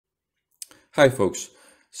Hi folks.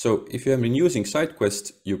 So if you have been using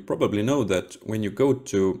SideQuest, you probably know that when you go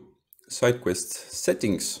to SideQuest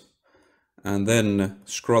settings and then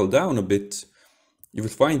scroll down a bit, you will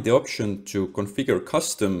find the option to configure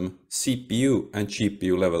custom CPU and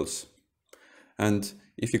GPU levels. And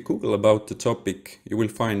if you Google about the topic, you will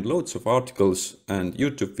find loads of articles and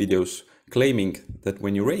YouTube videos claiming that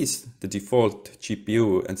when you raise the default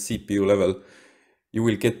GPU and CPU level, you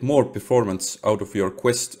will get more performance out of your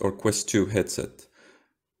Quest or Quest 2 headset.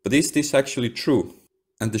 But is this actually true?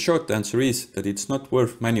 And the short answer is that it's not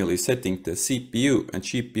worth manually setting the CPU and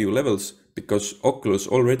GPU levels because Oculus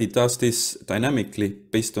already does this dynamically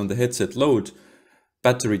based on the headset load,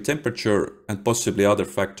 battery temperature, and possibly other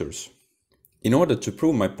factors. In order to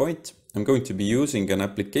prove my point, I'm going to be using an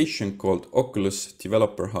application called Oculus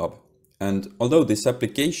Developer Hub. And although this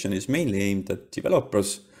application is mainly aimed at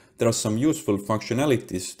developers, there are some useful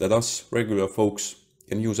functionalities that us regular folks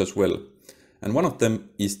can use as well. And one of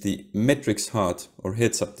them is the metrics HUD or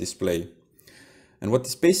heads-up display. And what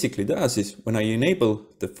this basically does is when I enable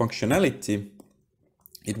the functionality,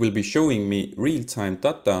 it will be showing me real-time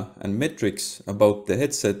data and metrics about the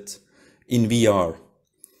headset in VR.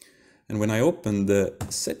 And when I open the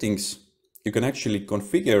settings, you can actually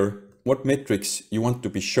configure what metrics you want to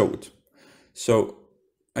be showed. So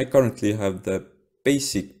I currently have the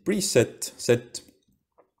basic preset set,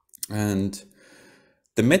 and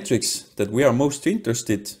the metrics that we are most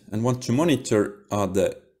interested and want to monitor are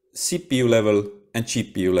the CPU level and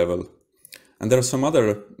GPU level. And there are some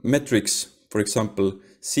other metrics, for example,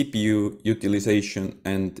 CPU utilization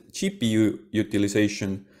and GPU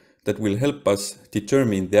utilization, that will help us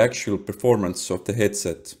determine the actual performance of the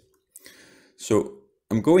headset. So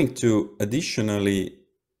I'm going to additionally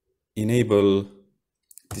enable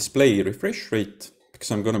display refresh rate because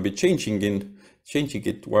I'm going to be changing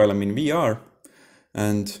it while I'm in VR,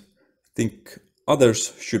 and I think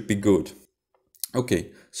others should be good.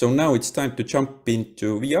 Okay, so now it's time to jump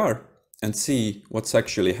into VR and see what's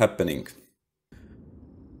actually happening.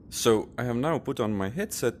 So I have now put on my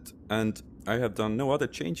headset and I have done no other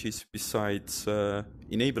changes besides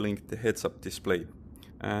enabling the heads-up display.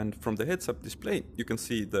 And from the heads-up display, you can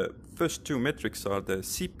see the first two metrics are the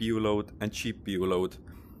CPU load and GPU load.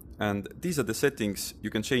 And these are the settings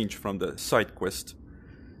you can change from the SideQuest.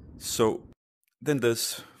 So then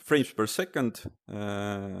there's frames per second,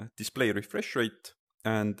 display refresh rate,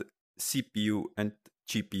 and CPU and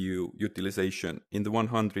GPU utilization in the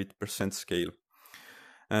 100% scale.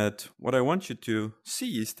 And what I want you to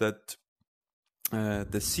see is that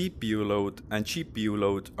the CPU load and GPU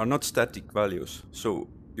load are not static values. So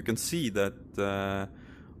you can see that the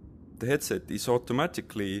headset is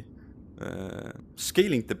automatically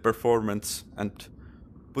scaling the performance and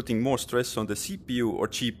putting more stress on the CPU or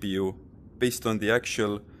GPU based on the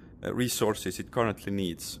actual resources it currently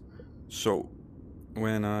needs. So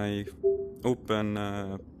when I open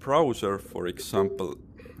a browser, for example,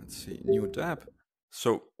 let's see, new tab.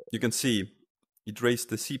 So you can see it raised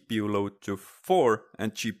the CPU load to 4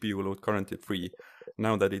 and GPU load currently 3.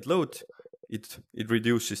 Now that it loads, it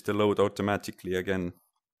reduces the load automatically again.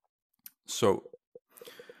 So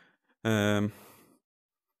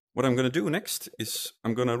what I'm going to do next is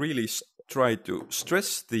I'm going to really try to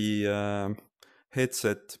stress the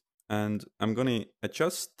headset, and I'm going to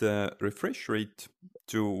adjust the refresh rate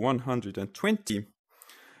to 120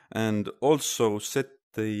 and also set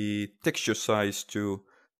the texture size to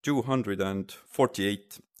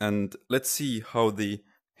 248, and let's see how the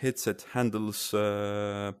headset handles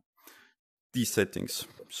these settings.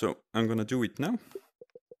 So I'm going to do it now.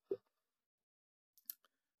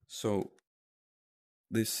 So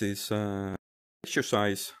this is texture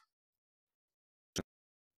size.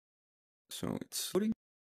 So it's loading.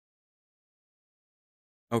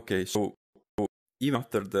 Okay, so even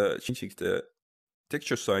after changing the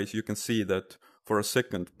texture size, you can see that for a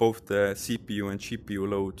second both the CPU and GPU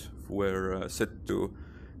load were set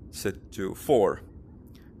to 4,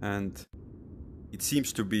 and it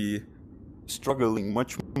seems to be struggling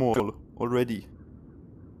much more already.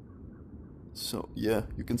 So yeah,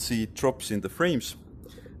 you can see it drops in the frames,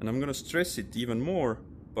 and I'm gonna stress it even more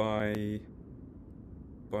by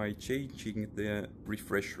changing the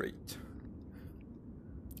refresh rate.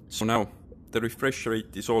 So now the refresh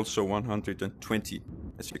rate is also 120,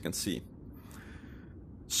 as you can see.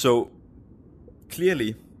 So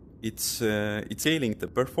clearly it's scaling the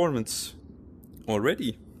performance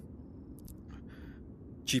already.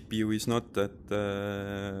 GPU is not at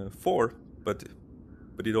 4, but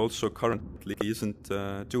it also currently isn't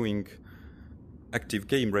doing active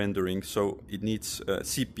game rendering, so it needs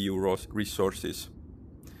CPU resources.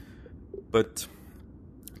 But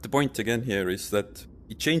the point again here is that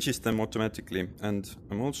it changes them automatically, and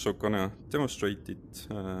I'm also gonna demonstrate it.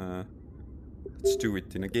 Let's do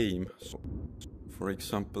it in a game. So, for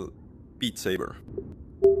example, Beat Saber.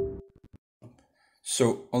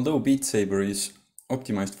 So although Beat Saber is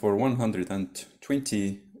optimized for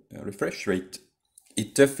 120 refresh rate,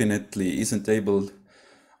 it definitely isn't able,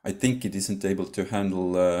 I think it isn't able to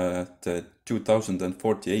handle the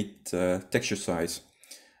 2048 texture size.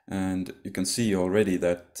 And you can see already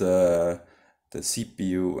that the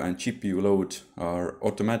CPU and GPU load are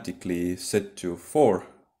automatically set to 4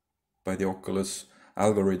 by the Oculus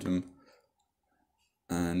algorithm,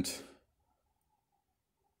 and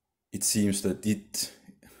it seems that it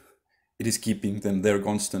is keeping them there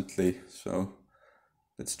constantly. So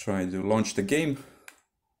let's try to launch the game.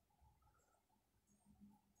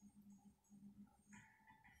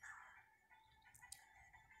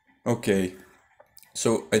 Okay,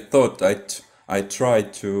 so I thought I'd try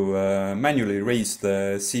to manually raise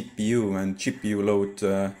the CPU and GPU load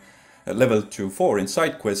level to 4 in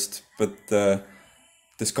SideQuest, but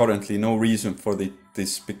there's currently no reason for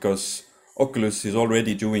this because Oculus is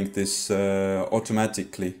already doing this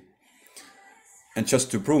automatically. And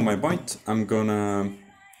just to prove my point, I'm gonna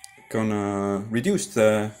reduce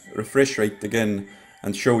the refresh rate again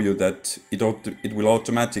and show you that it will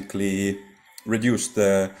automatically reduce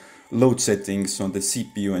the load settings on the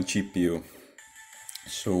CPU and GPU.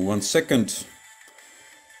 So 1 second.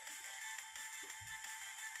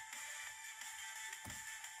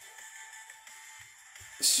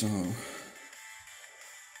 So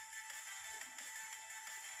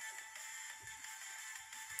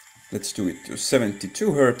let's do it to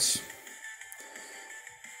 72 Hertz.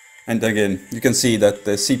 And again, you can see that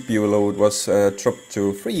the CPU load was dropped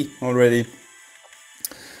to 3 already.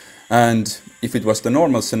 And if it was the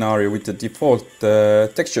normal scenario with the default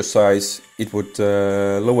texture size, it would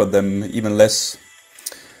lower them even less.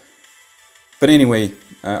 But anyway,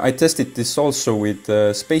 I tested this also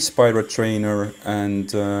with Space Pirate Trainer and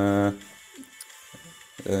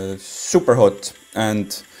Superhot,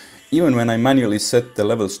 and even when I manually set the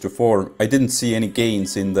levels to 4, I didn't see any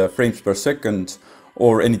gains in the frames per second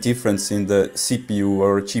or any difference in the CPU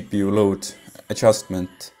or GPU load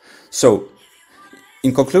adjustment. So,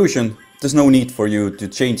 in conclusion, there's no need for you to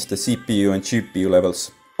change the CPU and GPU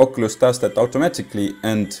levels. Oculus does that automatically,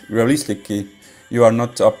 and realistically, you are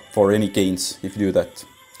not up for any gains if you do that.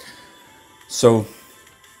 So,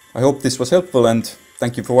 I hope this was helpful, and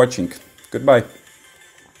thank you for watching. Goodbye.